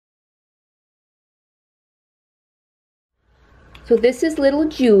So this is little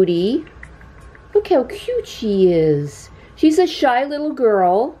Judi. Look how cute she is. She's a shy little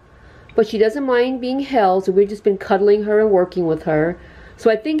girl, but she doesn't mind being held, so we've just been cuddling her and working with her. So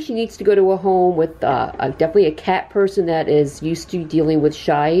I think she needs to go to a home with definitely a cat person that is used to dealing with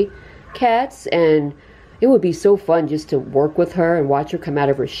shy cats, and it would be so fun just to work with her and watch her come out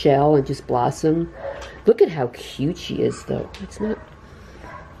of her shell and just blossom. Look at how cute she is, though. It's not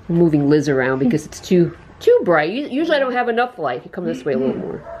moving Liz around because it's too bright. Usually I don't have enough light. You come this way a little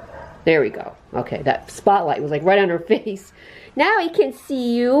more. There we go. Okay, that spotlight was like right on her face. Now I can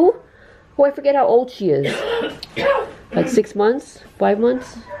see you. Oh, I forget how old she is. Like 6 months? 5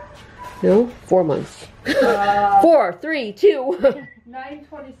 months? No? 4 months. 4, 3, 2.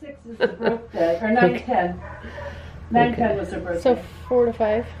 9/26 is the birthday, or 9/10. 9/10 was her birthday. So 4 to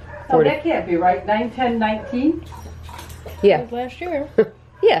 5. Oh, that can't be right. 9/10/19. Yeah. Last year.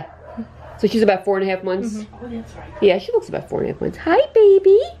 Yeah. So she's about 4.5 months. Oh, that's right. Yeah, she looks about 4.5 months. Hi,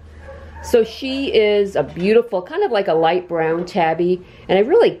 baby. So she is a beautiful, kind of like a light brown tabby, and I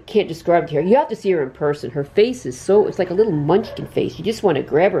really can't describe it to her. You have to see her in person. Her face is it's like a little munchkin face. You just want to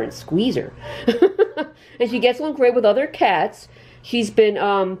grab her and squeeze her. And she gets along great with other cats. She's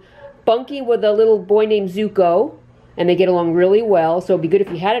been bunking with a little boy named Zuko, and they get along really well, so it'd be good if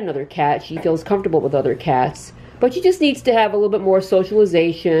you had another cat. She feels comfortable with other cats. But she just needs to have a little bit more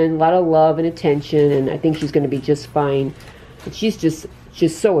socialization, a lot of love and attention, and I think she's going to be just fine. And she's just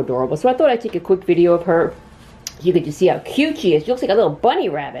so adorable. So I thought I'd take a quick video of her. You could just see how cute she is. She looks like a little bunny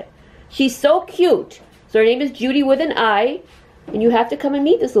rabbit. She's so cute. So her name is Judi with an I, and you have to come and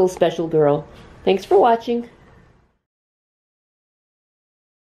meet this little special girl. Thanks for watching.